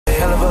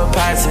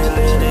Passing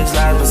lyrics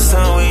like the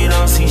sun, we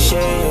don't see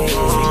shade. She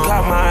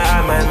caught my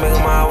eye, might make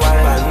her my wife.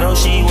 I know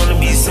she wanna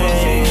be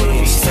saved.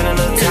 She spend a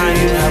little time,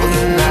 you have a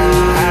good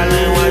night.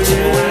 Island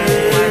watching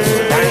waves.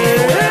 I ain't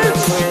with a cred.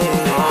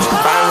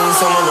 Finally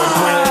someone to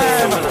pray.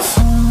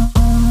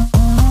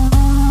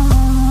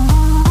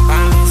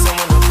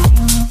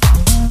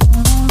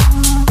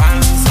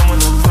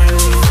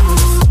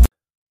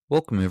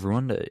 Welcome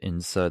everyone to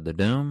Inside the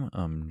Dome.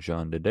 I'm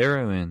John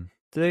Dodaro, and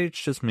today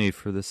it's just me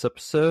for this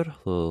episode, a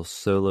little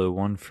solo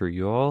one for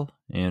you all.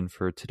 And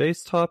for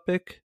today's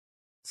topic,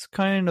 it's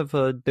kind of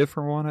a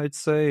different one, I'd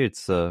say.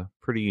 It's a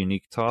pretty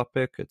unique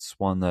topic. It's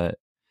one that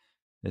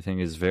I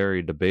think is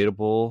very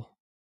debatable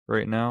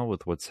right now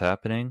with what's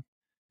happening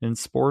in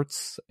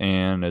sports,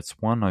 and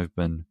it's one I've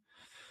been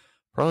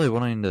probably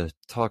wanting to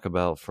talk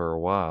about for a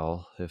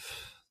while.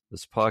 If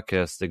this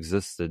podcast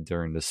existed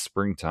during the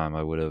springtime,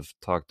 I would have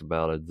talked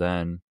about it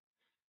then.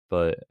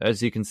 But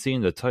as you can see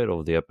in the title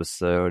of the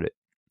episode,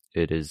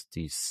 it is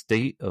the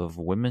state of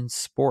women's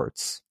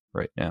sports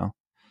right now.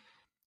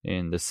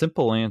 And the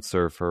simple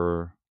answer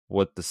for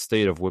what the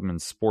state of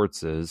women's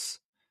sports is,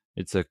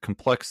 it's a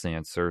complex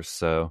answer,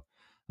 so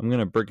I'm going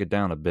to break it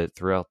down a bit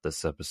throughout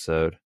this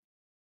episode.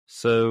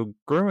 So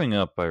growing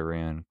up, I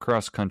ran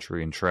cross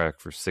country and track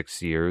for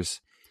 6 years,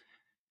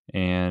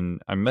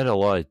 and I met a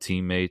lot of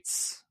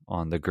teammates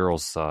on the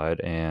girls'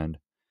 side, and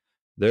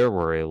there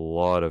were a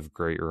lot of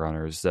great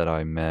runners that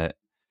I met,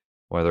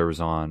 whether it was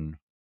on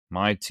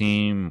my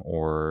team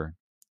or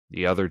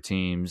the other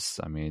teams.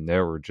 I mean,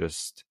 there were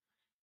just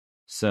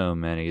so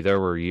many. There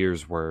were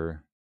years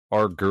where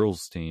our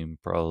girls' team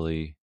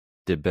probably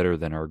did better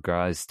than our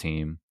guys'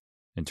 team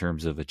in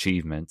terms of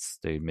achievements.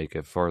 They'd make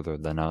it farther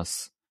than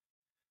us.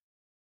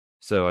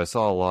 So I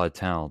saw a lot of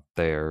talent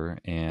there,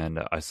 and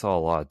I saw a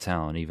lot of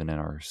talent even in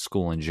our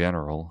school in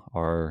general.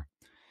 Our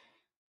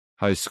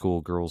high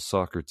school girls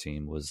soccer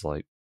team was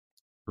like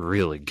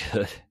really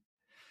good.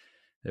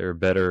 They were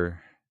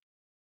better.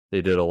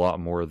 They did a lot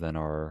more than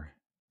our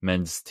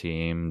men's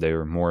team. They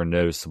were more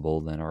noticeable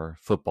than our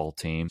football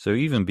team. So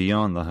even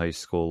beyond the high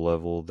school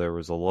level, there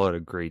was a lot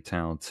of great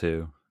talent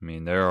too. I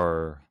mean, there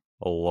are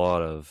a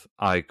lot of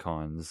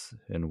icons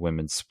in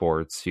women's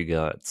sports. You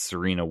got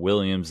Serena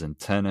Williams in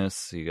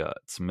tennis. You got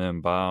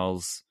Simone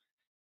Biles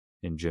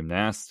in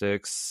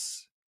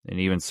gymnastics, and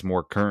even some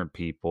more current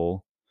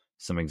people.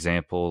 Some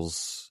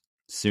examples: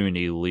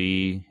 Suni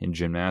Lee in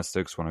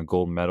gymnastics won a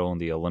gold medal in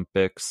the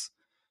Olympics.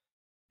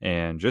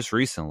 And just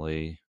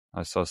recently,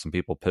 I saw some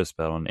people post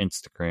about on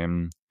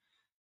Instagram,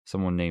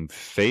 someone named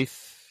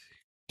Faith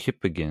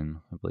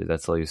Kippigan, I believe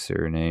that's how you say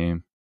her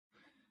name.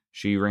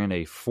 She ran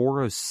a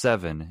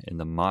 4:07 in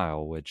the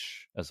mile,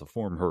 which, as a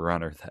former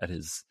runner, that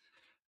is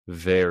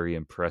very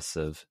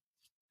impressive.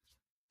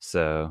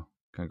 So,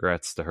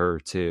 congrats to her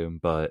too.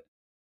 But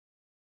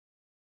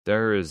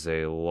there is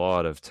a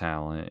lot of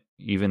talent,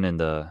 even in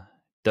the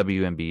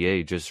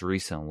WNBA just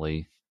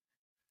recently.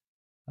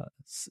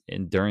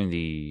 During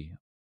the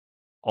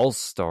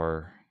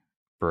All-Star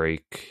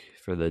break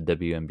for the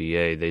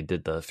WNBA, they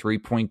did the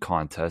three-point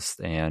contest,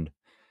 and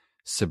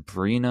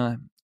Sabrina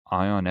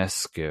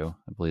Ionescu,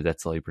 I believe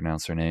that's how you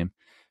pronounce her name,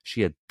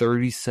 she had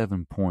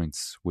 37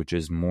 points, which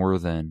is more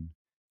than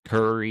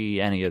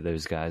Curry, any of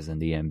those guys in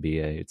the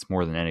NBA. It's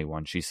more than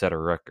anyone. She set a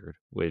record,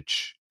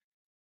 which,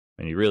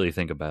 when you really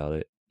think about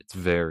it, it's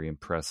very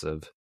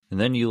impressive. And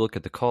then you look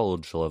at the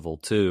college level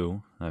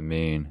too. I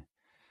mean,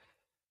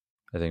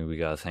 I think we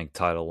got to thank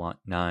Title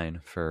IX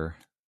for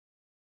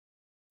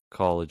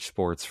college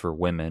sports for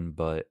women.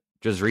 But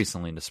just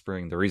recently in the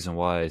spring, the reason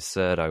why I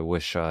said I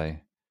wish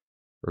I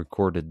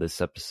recorded this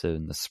episode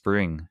in the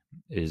spring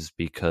is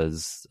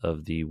because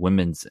of the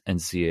women's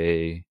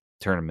NCAA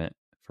tournament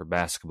for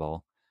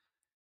basketball.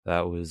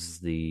 That was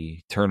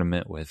the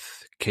tournament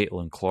with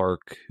Caitlin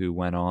Clark, who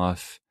went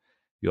off.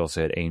 You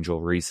also had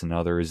Angel Reese and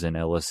others in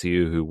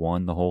LSU who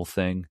won the whole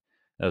thing.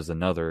 That was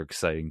another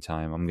exciting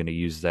time. I'm going to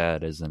use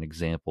that as an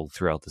example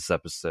throughout this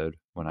episode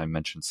when I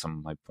mention some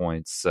of my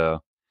points.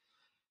 So,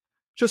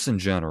 just in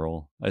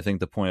general, I think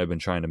the point I've been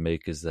trying to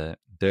make is that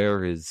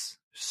there is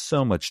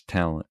so much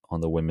talent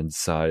on the women's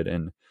side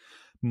in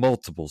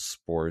multiple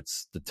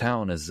sports. The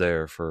talent is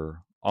there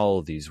for all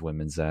of these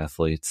women's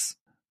athletes.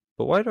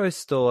 But why do I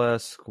still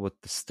ask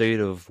what the state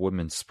of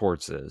women's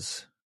sports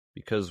is?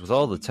 Because with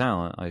all the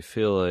talent, I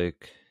feel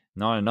like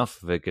not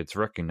enough of it gets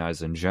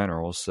recognized in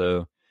general.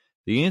 So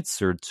the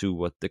answer to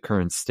what the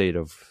current state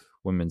of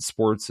women's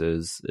sports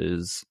is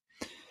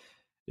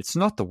it's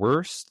not the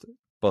worst,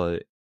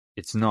 but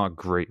it's not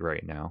great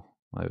right now,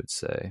 I would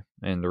say.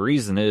 And the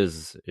reason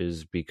is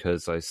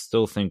because I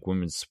still think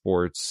women's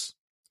sports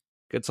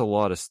gets a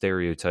lot of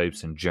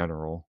stereotypes in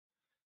general.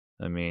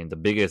 I mean, the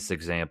biggest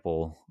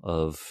example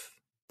of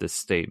this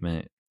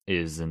statement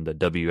is in the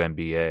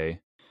WNBA.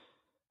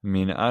 I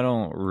mean, I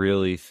don't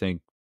really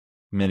think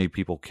many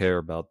people care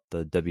about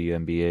the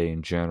WNBA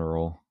in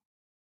general.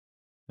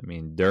 I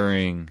mean,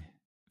 during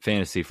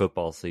fantasy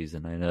football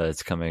season, I know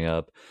it's coming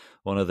up,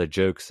 one of the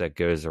jokes that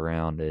goes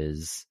around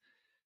is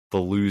the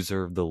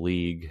loser of the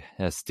league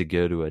has to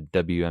go to a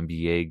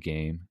WNBA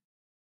game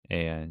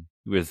And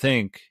you would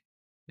think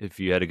if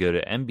you had to go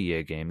to an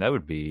NBA game,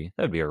 that'd be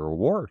a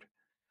reward.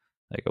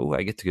 Like, oh,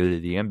 I get to go to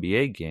the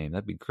NBA game.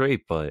 That'd be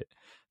great. But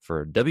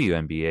for a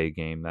WNBA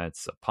game,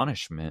 that's a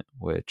punishment,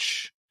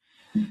 which,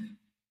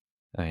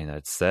 I mean,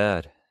 that's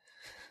sad,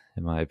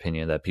 in my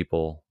opinion, that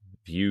people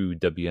view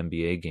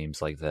WNBA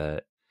games like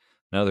that.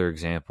 Another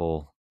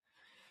example,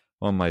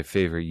 one of my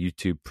favorite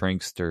YouTube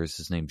pranksters,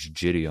 his name's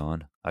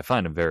Gideon. I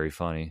find him very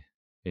funny.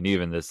 And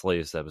even this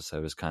latest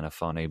episode was kind of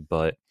funny.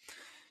 But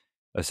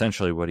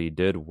essentially what he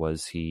did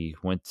was he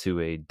went to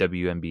a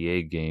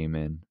WNBA game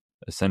and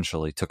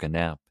essentially took a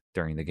nap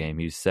during the game.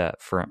 He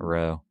sat front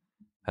row,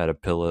 had a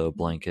pillow, a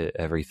blanket,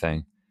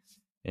 everything,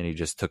 and he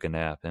just took a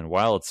nap. And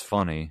while it's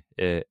funny,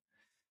 it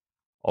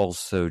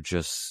also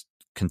just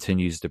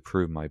continues to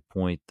prove my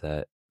point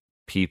that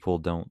people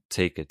don't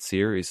take it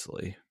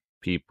seriously.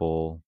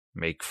 People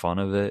make fun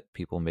of it.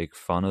 People make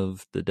fun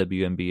of the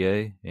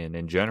WNBA, and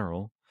in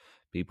general,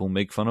 people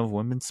make fun of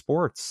women's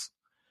sports,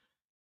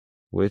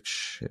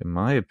 which, in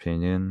my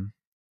opinion,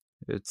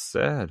 it's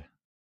sad.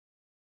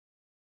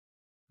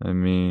 I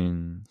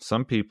mean,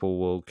 some people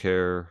will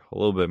care a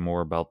little bit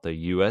more about the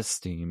U.S.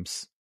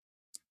 teams.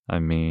 I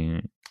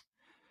mean,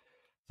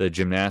 the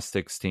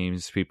gymnastics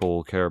teams, people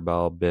will care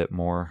about a bit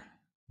more.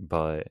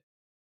 But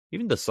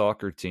even the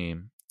soccer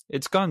team,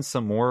 it's gotten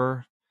some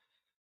more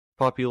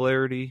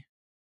popularity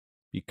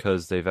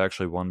because they've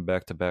actually won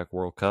back-to-back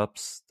World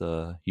Cups,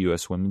 the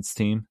U.S. women's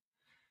team.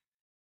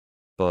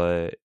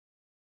 But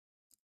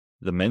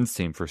the men's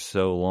team for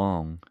so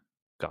long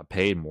got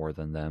paid more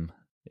than them.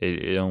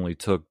 It only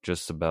took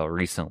just about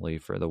recently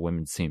for the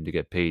women's team to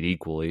get paid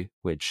equally,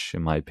 which,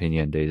 in my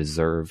opinion, they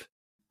deserve.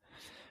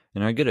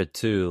 And I get it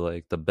too,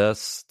 like, the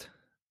best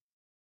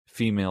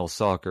female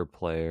soccer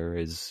player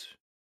is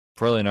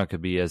probably not going to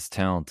be as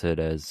talented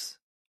as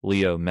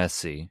Leo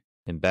Messi.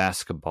 In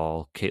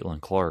basketball, Caitlin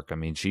Clark, I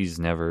mean, she's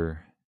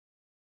never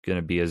going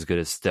to be as good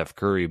as Steph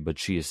Curry, but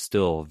she is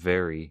still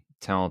very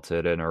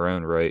talented in her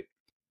own right.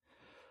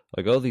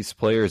 Like, all these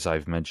players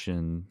I've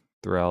mentioned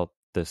throughout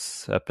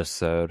this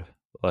episode,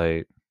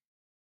 like,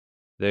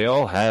 they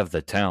all have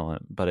the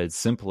talent, but it's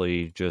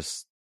simply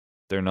just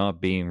they're not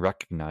being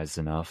recognized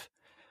enough.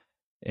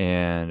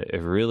 And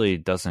it really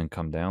doesn't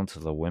come down to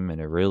the women.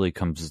 It really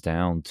comes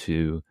down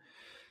to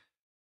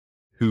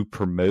who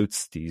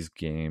promotes these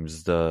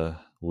games, the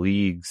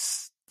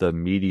leagues, the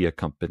media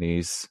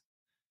companies.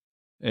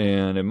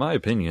 And in my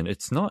opinion,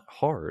 it's not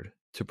hard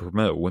to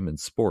promote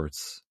women's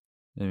sports.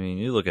 I mean,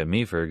 you look at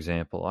me, for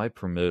example, I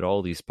promote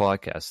all these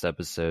podcast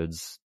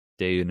episodes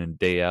day in and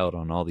day out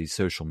on all these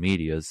social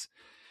medias.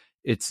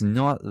 It's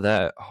not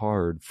that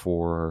hard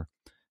for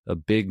a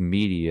big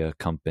media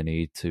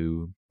company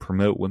to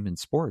promote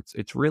women's sports.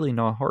 It's really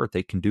not hard.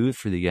 They can do it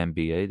for the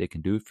NBA. They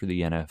can do it for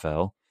the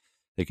NFL.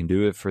 They can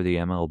do it for the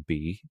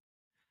MLB.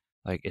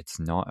 Like, it's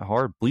not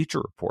hard. Bleacher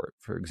Report,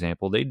 for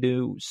example, they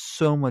do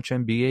so much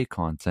NBA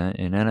content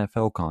and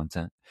NFL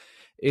content.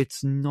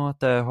 It's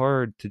not that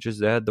hard to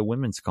just add the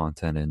women's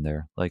content in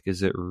there. Like,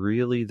 is it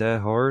really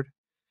that hard?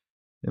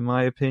 In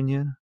my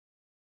opinion?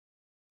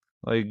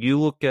 Like, you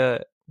look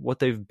at what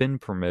they've been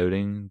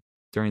promoting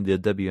during the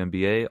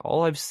WNBA,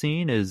 all I've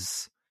seen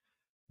is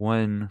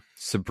when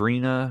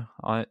Sabrina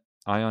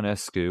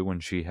Ionescu, when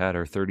she had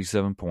her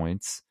 37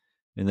 points,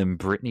 and then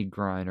Brittany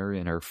Griner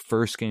in her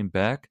first game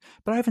back,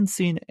 but I haven't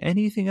seen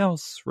anything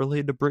else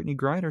related to Brittany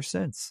Griner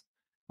since.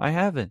 I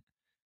haven't.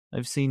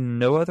 I've seen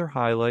no other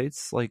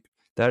highlights. Like,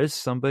 that is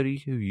somebody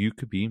who you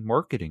could be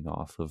marketing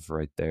off of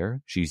right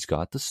there. She's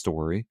got the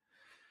story.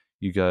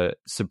 You got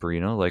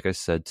Sabrina, like I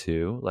said,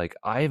 too. Like,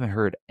 I haven't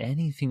heard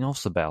anything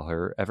else about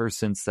her ever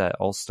since that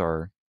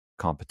All-Star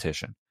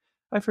competition.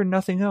 I've heard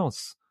nothing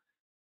else.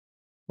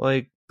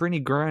 Like,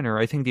 Brittany Griner,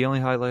 I think the only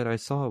highlight I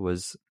saw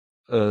was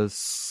a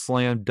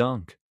slam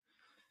dunk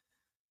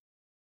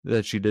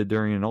that she did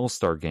during an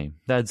All-Star game.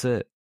 That's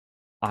it.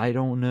 I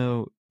don't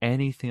know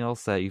anything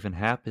else that even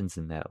happens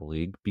in that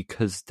league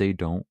because they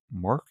don't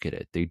market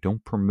it. They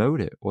don't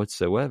promote it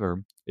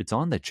whatsoever. It's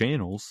on the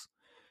channels,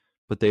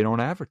 but they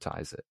don't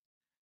advertise it.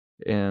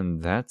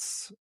 And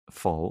that's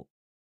fault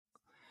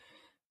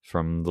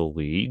from the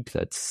league.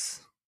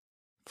 That's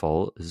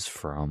fault is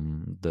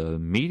from the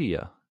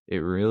media. It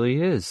really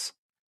is.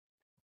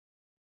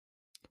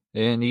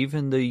 And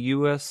even the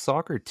U.S.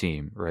 soccer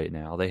team right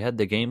now, they had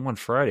the game on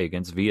Friday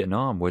against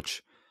Vietnam,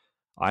 which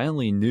I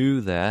only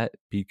knew that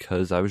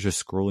because I was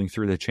just scrolling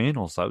through the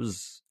channels.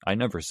 I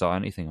never saw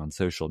anything on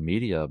social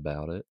media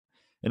about it.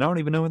 And I don't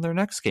even know when their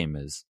next game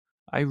is.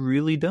 I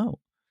really don't.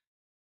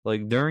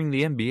 Like, during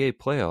the NBA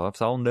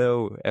playoffs, I'll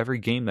know every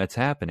game that's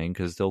happening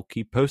because they'll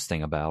keep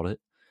posting about it.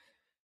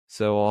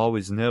 So I'll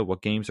always know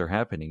what games are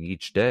happening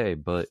each day.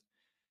 But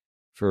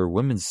for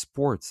women's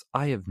sports,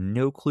 I have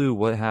no clue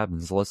what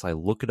happens unless I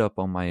look it up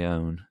on my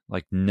own.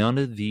 Like, none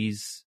of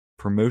these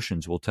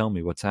promotions will tell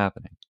me what's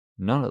happening.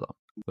 None of them.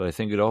 But I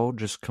think it all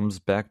just comes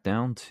back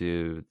down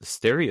to the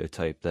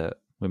stereotype that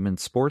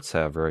women's sports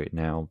have right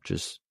now.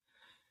 Just,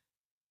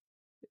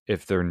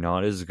 if they're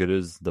not as good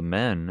as the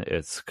men,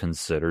 it's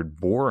considered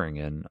boring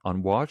and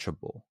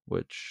unwatchable,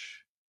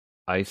 which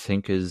I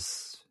think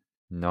is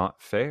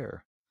not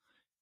fair.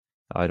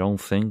 I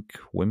don't think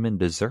women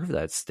deserve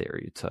that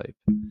stereotype.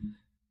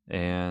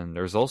 And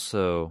there's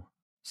also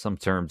some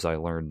terms I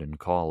learned in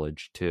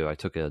college too. I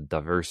took a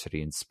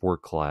diversity in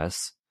sport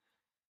class.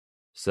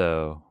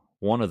 So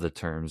one of the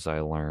terms I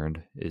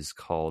learned is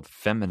called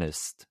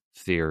feminist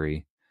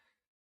theory.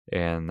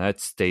 And that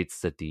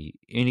states that the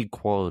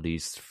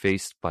inequalities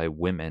faced by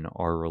women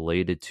are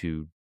related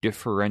to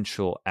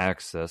differential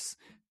access,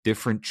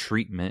 different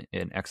treatment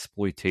and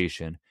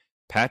exploitation,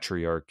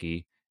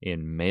 patriarchy,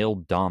 and male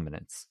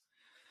dominance.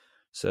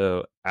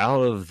 So,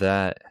 out of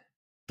that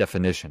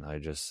definition I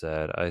just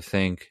said, I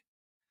think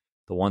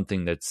the one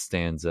thing that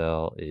stands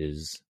out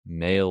is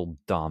male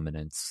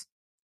dominance.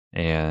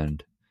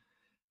 And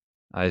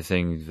I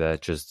think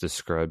that just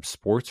describes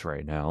sports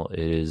right now. It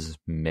is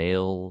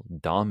male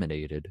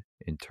dominated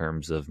in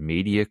terms of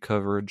media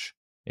coverage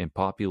and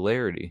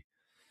popularity.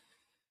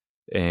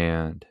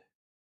 And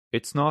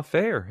it's not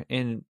fair.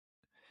 And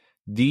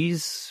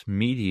these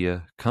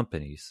media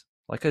companies,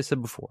 like I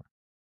said before,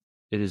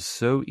 it is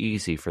so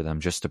easy for them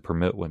just to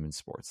promote women's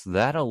sports.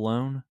 That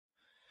alone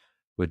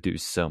would do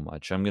so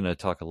much. I'm going to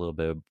talk a little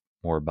bit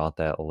more about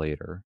that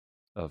later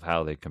of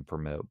how they can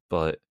promote,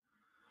 but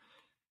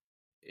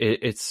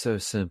it's so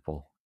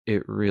simple.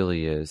 It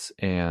really is.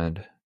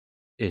 And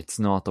it's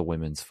not the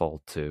women's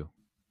fault too.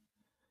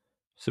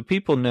 So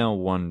people now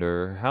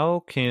wonder,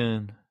 how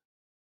can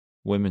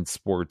women's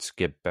sports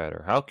get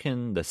better? How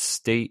can the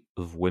state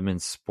of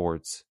women's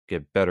sports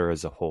get better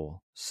as a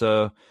whole?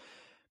 So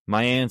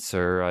my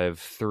answer, I have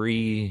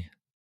 3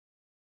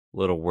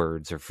 little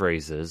words or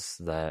phrases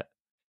that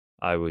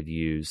I would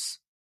use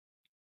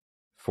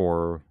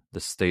for the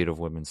state of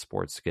women's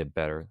sports to get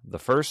better. The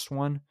first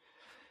one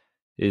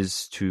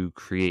is to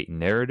create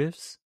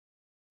narratives.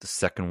 The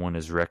second one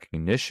is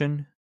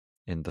recognition.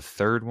 And the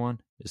third one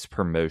is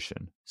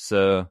promotion.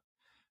 So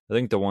I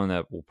think the one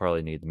that will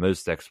probably need the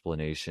most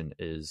explanation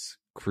is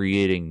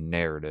creating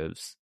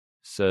narratives.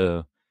 So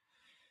if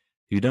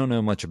you don't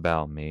know much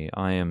about me,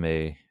 I am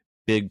a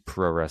big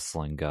pro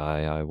wrestling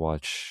guy. I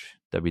watch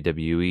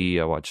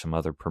WWE, I watch some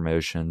other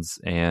promotions,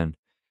 and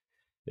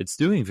it's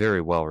doing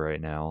very well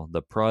right now.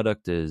 The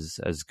product is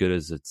as good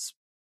as it's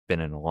been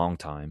in a long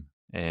time.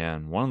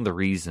 And one of the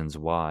reasons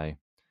why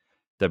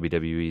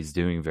WWE is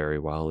doing very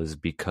well is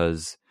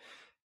because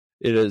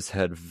it has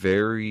had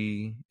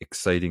very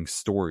exciting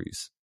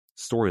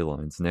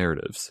storylines,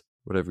 narratives,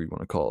 whatever you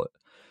want to call it.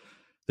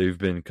 They've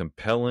been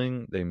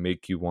compelling. They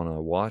make you want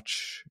to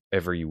watch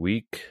every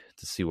week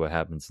to see what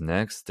happens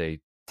next. They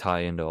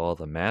tie into all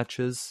the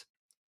matches.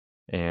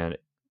 And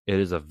it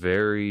is a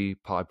very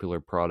popular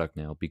product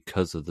now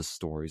because of the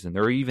stories. And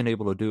they're even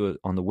able to do it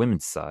on the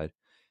women's side.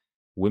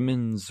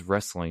 Women's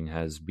wrestling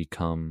has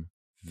become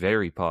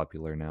very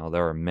popular now.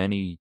 There are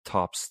many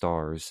top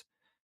stars.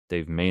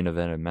 They've main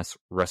evented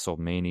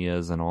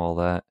WrestleManias and all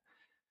that.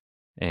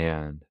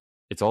 And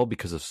it's all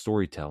because of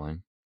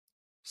storytelling.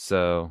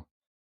 So,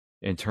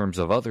 in terms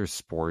of other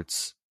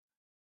sports,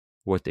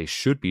 what they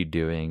should be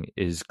doing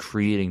is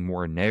creating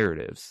more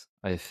narratives.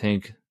 I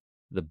think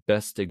the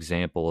best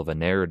example of a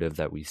narrative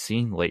that we've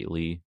seen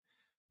lately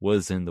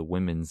was in the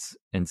women's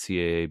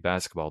NCAA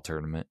basketball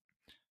tournament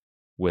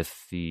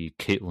with the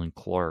Caitlin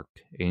Clark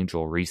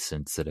Angel Reese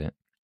incident.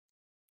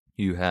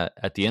 You had,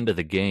 at the end of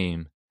the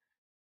game,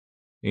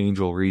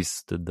 Angel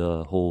Reese did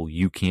the whole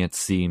 "you can't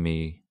see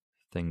me"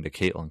 thing to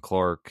Caitlin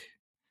Clark,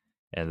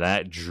 and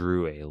that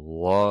drew a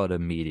lot of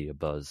media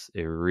buzz.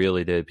 It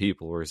really did.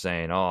 People were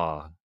saying,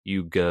 "Oh,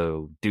 you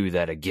go do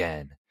that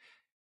again.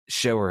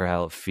 Show her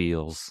how it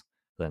feels."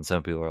 Then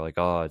some people are like,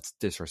 "Oh, it's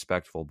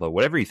disrespectful." But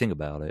whatever you think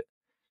about it,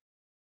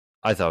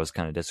 I thought it was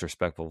kind of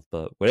disrespectful,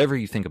 but whatever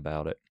you think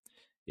about it,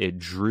 it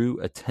drew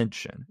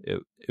attention.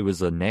 It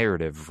was a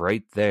narrative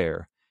right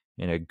there,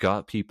 and it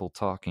got people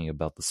talking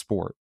about the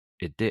sport.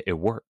 It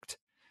worked.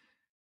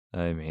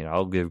 I mean,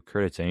 I'll give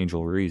credit to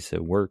Angel Reese.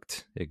 It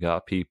worked. It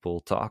got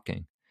people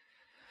talking.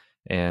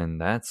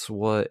 And that's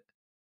what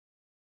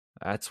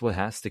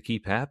has to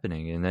keep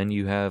happening. And then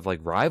you have like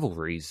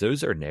rivalries.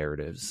 Those are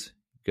narratives.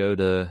 Go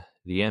to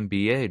the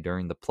NBA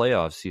during the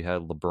playoffs. You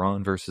had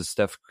LeBron versus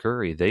Steph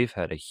Curry. They've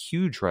had a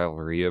huge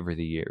rivalry over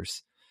the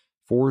years.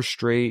 4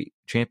 straight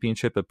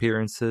championship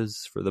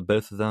appearances for the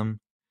both of them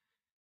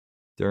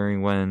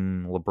during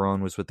when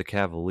LeBron was with the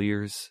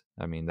Cavaliers.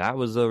 I mean, that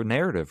was a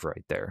narrative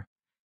right there.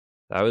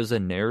 That was a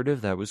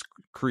narrative that was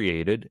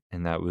created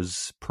and that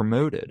was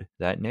promoted.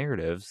 That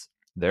narrative's,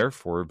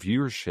 therefore,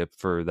 viewership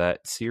for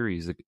that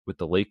series with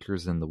the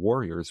Lakers and the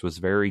Warriors was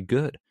very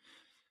good.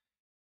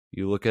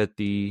 You look at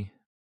the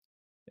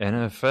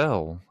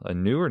NFL, a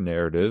newer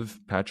narrative,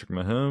 Patrick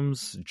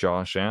Mahomes,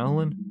 Josh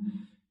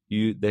Allen,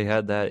 they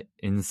had that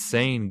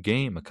insane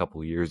game a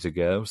couple years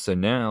ago. So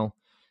now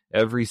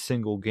every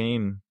single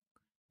game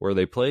where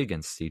they play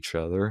against each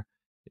other,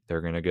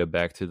 they're going to go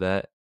back to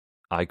that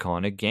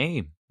iconic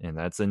game. And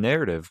that's a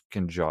narrative.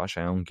 Can Josh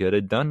Allen get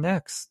it done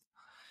next?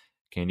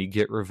 Can he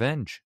get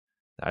revenge?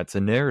 That's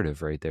a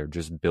narrative right there,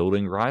 just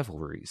building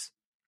rivalries.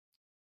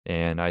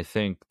 And I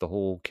think the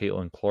whole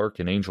Caitlin Clark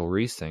and Angel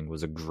Reese thing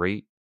was a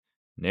great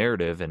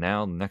narrative. And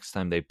now next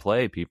time they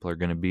play, people are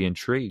going to be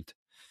intrigued.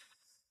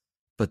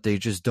 But they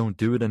just don't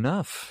do it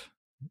enough.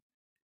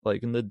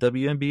 Like in the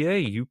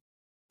WNBA,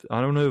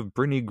 I don't know if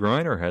Brittany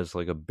Griner has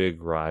like a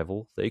big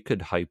rival. They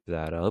could hype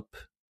that up.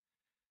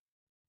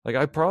 Like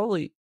I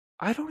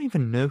don't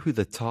even know who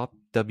the top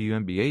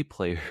WNBA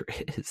player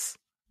is.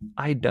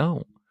 I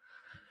don't.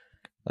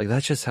 Like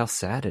that's just how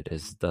sad it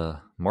is, the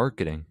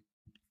marketing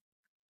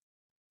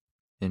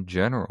in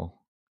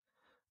general.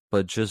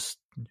 But just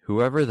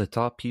whoever the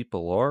top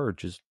people are,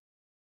 just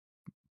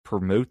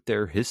promote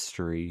their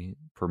history,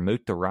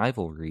 promote the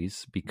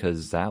rivalries,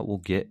 because that will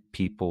get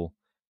people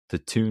to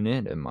tune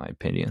in my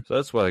opinion. So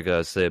that's what I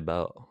gotta say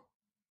about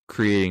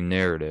creating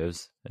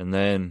narratives. And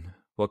then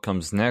what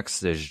comes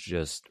next is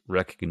just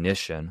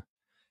recognition.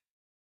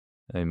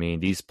 I mean,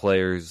 these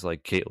players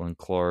like Caitlin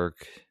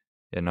Clark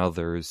and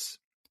others,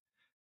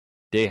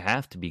 they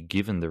have to be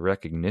given the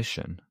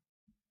recognition.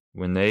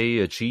 When they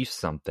achieve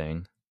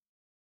something,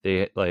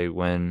 they like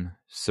when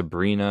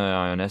Sabrina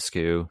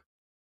Ionescu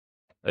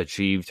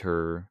achieved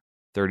her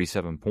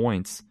 37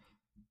 points,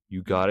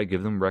 you got to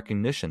give them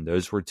recognition.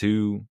 Those were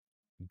two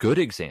good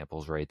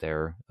examples right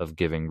there of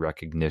giving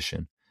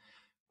recognition.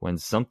 When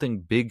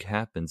something big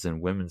happens in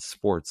women's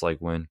sports, like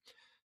when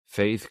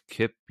Faith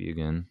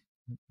Kipyegon,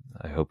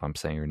 I hope I'm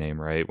saying her name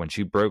right, when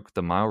she broke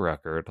the mile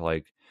record,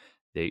 like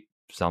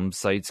some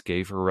sites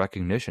gave her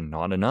recognition.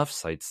 Not enough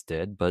sites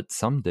did, but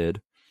some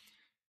did.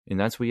 And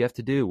that's what you have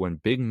to do. When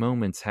big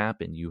moments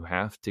happen, you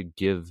have to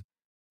give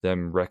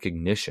them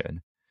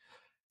recognition.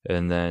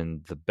 And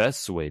then the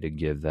best way to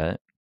give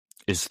that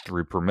is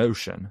through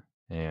promotion.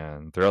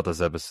 And throughout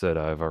this episode,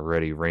 I've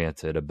already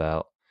ranted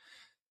about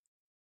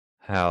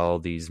how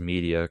these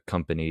media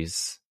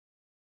companies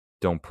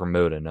don't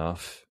promote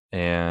enough.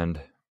 And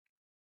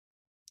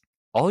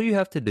all you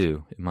have to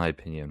do, in my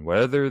opinion,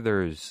 whether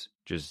there's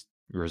just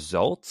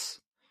results,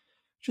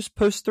 just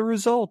post the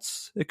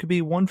results. It could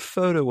be one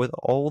photo with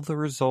all the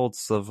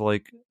results of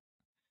like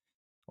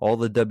all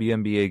the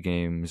WNBA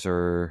games,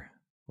 or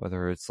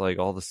whether it's like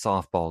all the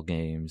softball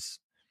games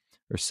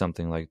or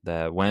something like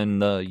that. When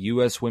the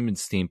U.S.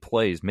 women's team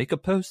plays, make a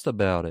post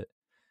about it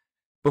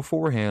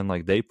beforehand,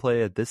 like they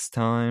play at this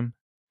time,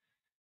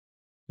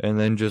 and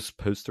then just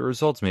post the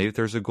results. Maybe if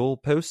there's a goal,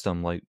 post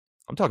them. Like,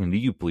 I'm talking to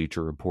you,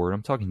 Bleacher Report.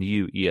 I'm talking to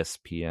you,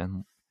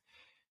 ESPN.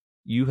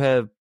 You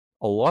have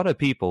a lot of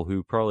people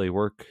who probably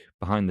work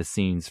behind the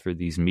scenes for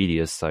these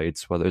media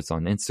sites, whether it's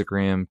on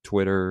Instagram,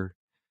 Twitter,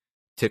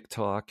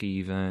 TikTok,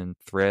 even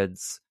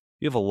Threads.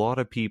 You have a lot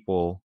of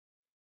people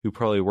who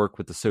probably work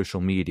with the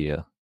social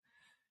media.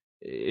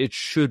 It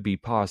should be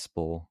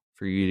possible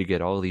for you to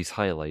get all these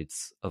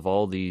highlights of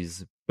all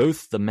these,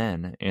 both the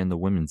men and the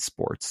women's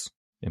sports,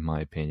 in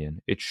my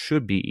opinion. It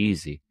should be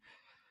easy.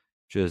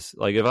 Just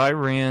like if I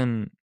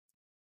ran,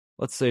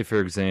 let's say for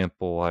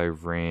example, I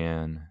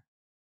ran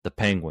the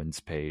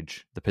Penguins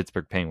page, the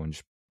Pittsburgh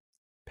Penguins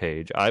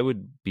page, I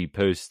would be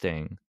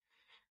posting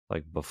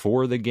like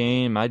before the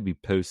game, I'd be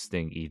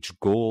posting each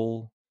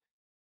goal,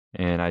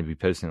 and I'd be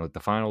posting like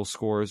the final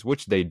scores,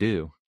 which they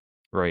do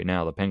right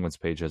now. The Penguins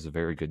page does a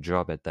very good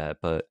job at that.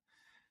 But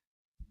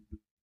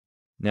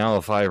now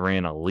if I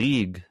ran a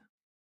league,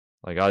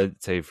 like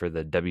I'd say for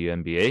the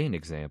WNBA, an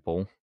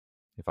example,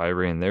 if I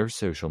ran their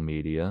social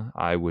media,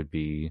 I would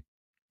be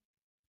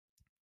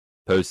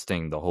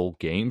posting the whole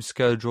game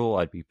schedule.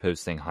 I'd be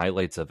posting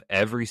highlights of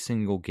every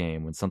single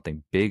game. When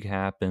something big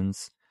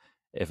happens,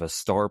 if a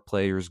star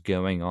player's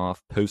going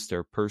off, post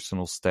their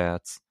personal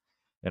stats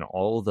and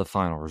all of the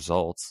final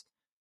results.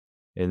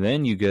 And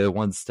then you go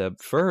one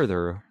step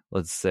further.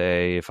 Let's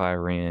say if I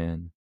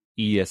ran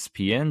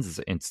ESPN's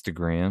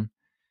Instagram,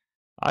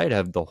 I'd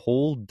have the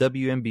whole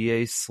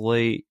WNBA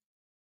slate.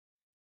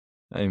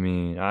 I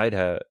mean, I'd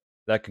have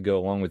that could go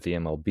along with the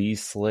MLB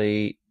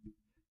slate.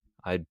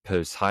 I'd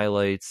post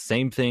highlights.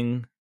 Same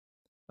thing.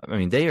 I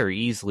mean, they are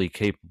easily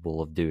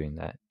capable of doing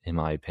that, in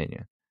my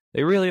opinion.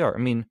 They really are. I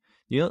mean,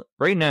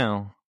 right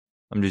now,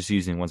 I'm just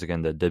using, once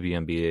again, the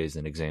WNBA as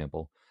an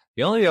example.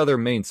 The only other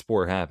main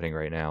sport happening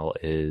right now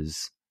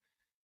is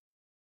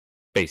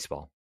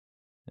baseball.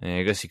 And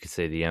I guess you could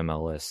say the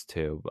MLS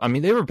too. I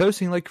mean, they were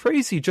posting like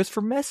crazy just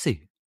for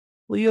Messi.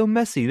 Leo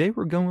Messi, they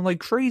were going like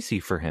crazy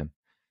for him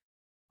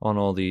on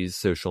all these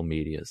social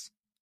medias.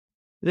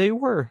 They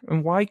were.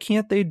 And why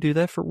can't they do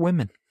that for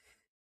women?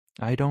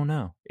 I don't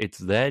know. It's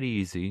that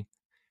easy.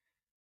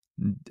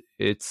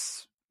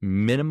 It's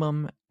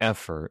minimum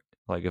effort.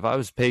 Like if I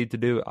was paid to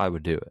do it, I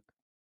would do it.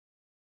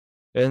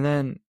 And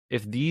then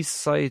if these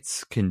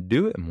sites can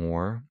do it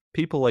more,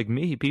 people like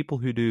me, people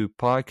who do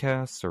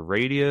podcasts or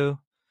radio,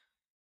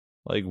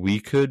 like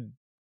we could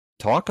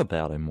talk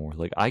about it more.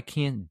 Like I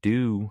can't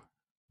do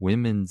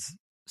women's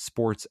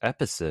sports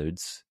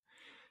episodes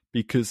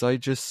because I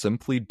just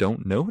simply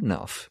don't know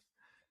enough.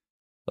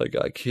 Like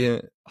I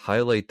can't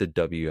highlight the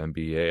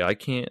WNBA. I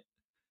can't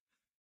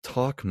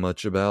talk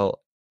much about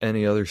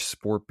any other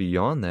sport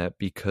beyond that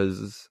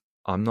because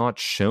I'm not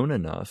shown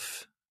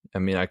enough I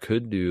mean, I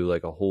could do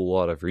like a whole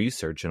lot of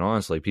research, and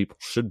honestly, people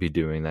should be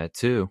doing that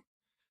too.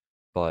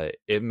 But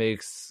it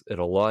makes it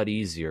a lot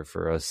easier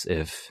for us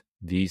if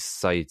these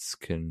sites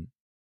can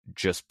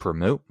just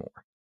promote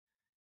more.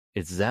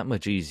 It's that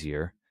much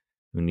easier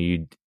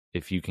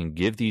if you can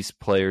give these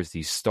players,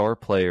 these star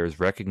players,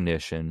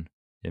 recognition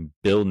and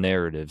build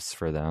narratives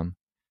for them,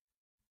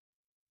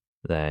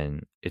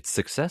 then it's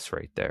success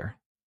right there.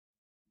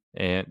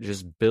 And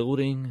just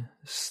building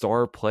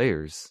star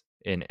players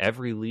in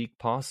every league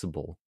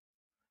possible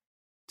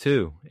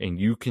too. And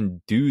you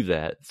can do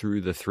that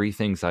through the three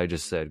things I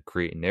just said: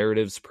 create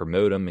narratives,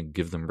 promote them, and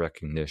give them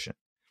recognition.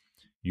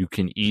 You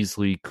can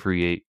easily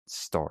create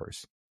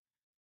stars.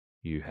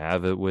 You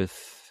have it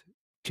with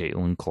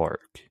Caitlin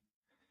Clark.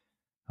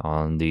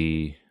 On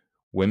the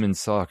women's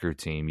soccer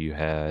team, you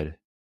had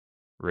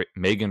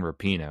Megan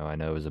Rapinoe, I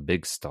know, is a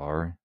big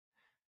star.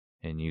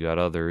 And you got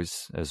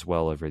others as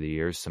well over the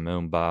years.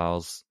 Simone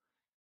Biles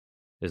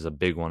is a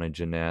big one in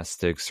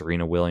gymnastics.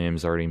 Serena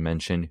Williams, already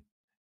mentioned.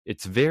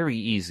 It's very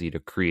easy to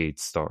create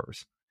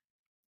stars.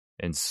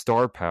 And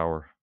star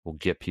power will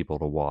get people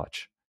to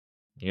watch.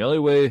 The only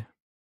way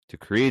to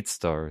create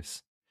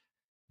stars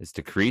is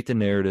to create the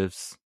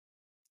narratives,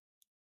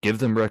 give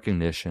them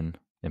recognition,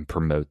 and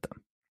promote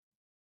them.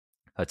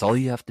 That's all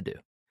you have to do.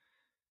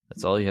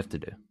 That's all you have to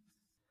do.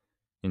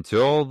 And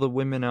to all the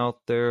women out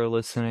there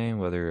listening,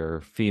 whether you're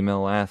a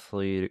female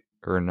athlete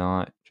or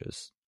not,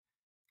 just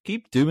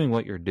keep doing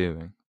what you're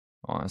doing,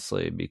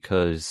 honestly,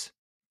 because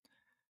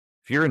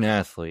if you're an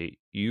athlete,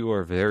 you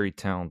are very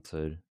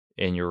talented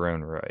in your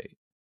own right.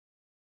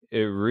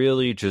 It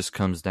really just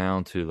comes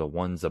down to the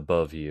ones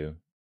above you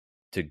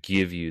to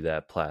give you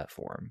that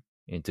platform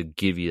and to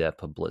give you that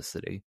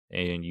publicity.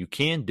 And you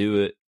can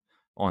do it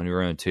on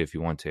your own too if you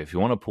want to. If you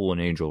want to pull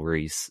an Angel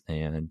Reese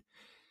and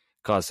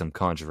cause some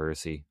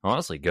controversy,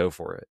 honestly, go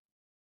for it,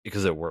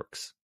 because it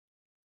works.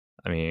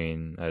 I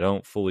mean, I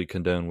don't fully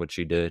condone what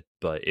she did,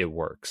 but it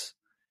works.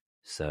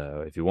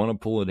 So if you want to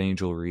pull an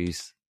Angel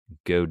Reese,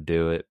 go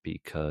do it,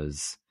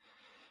 because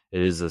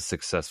it is a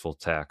successful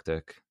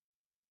tactic.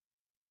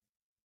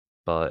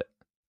 But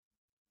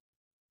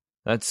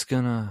that's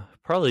gonna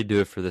probably do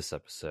it for this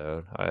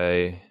episode.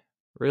 I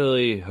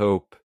really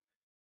hope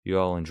you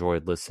all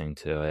enjoyed listening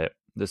to it.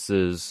 This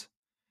is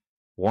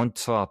one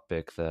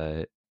topic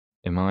that,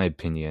 in my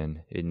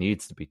opinion, it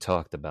needs to be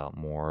talked about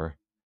more.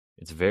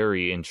 It's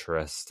very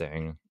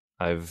interesting.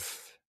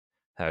 I've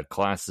had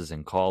classes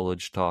in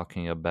college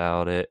talking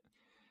about it,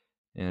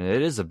 and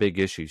it is a big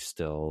issue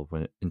still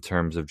in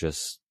terms of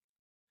just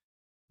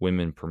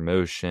women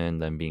promotion,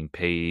 them being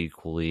paid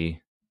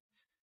equally.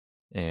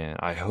 And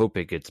I hope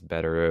it gets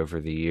better over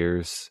the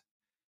years.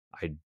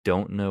 I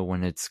don't know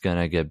when it's going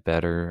to get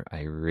better.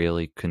 I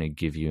really couldn't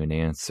give you an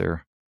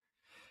answer.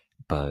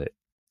 But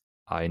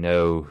I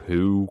know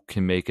who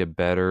can make it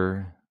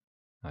better.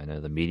 I know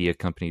the media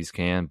companies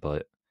can,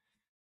 but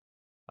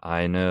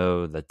I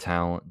know the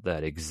talent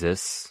that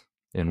exists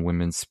in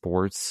women's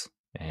sports,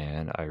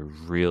 and I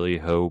really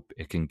hope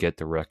it can get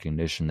the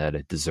recognition that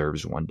it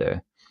deserves one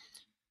day.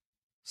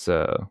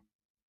 So,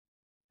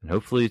 and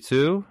hopefully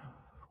too,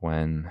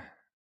 when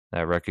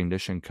that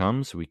recognition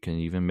comes, we can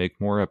even make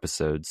more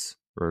episodes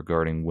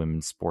regarding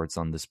women's sports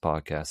on this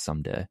podcast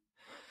someday.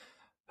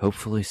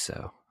 Hopefully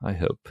so. I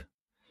hope.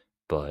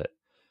 But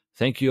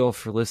thank you all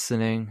for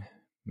listening.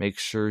 Make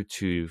sure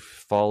to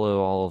follow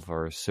all of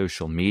our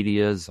social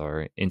medias,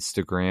 our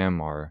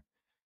Instagram, our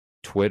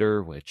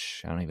Twitter,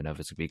 which I don't even know if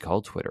it's going to be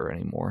called Twitter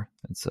anymore.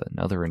 That's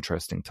another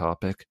interesting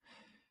topic.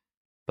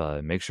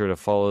 But make sure to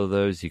follow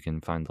those. You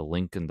can find the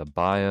link in the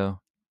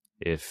bio.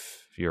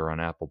 If you're on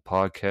Apple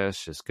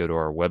Podcasts, just go to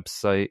our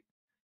website,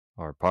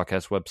 our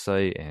podcast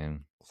website,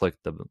 and click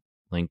the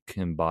link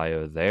in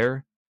bio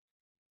there.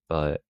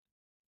 But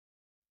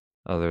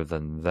other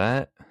than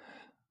that,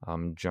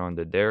 I'm John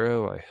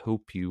Dodaro. I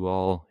hope you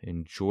all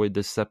enjoyed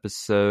this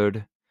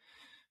episode.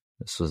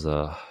 This was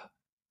a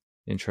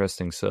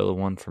interesting solo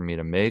one for me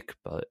to make,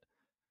 but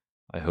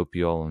I hope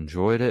you all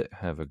enjoyed it.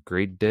 Have a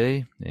great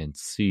day, and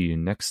see you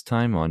next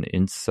time on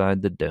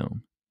Inside the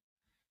Dome.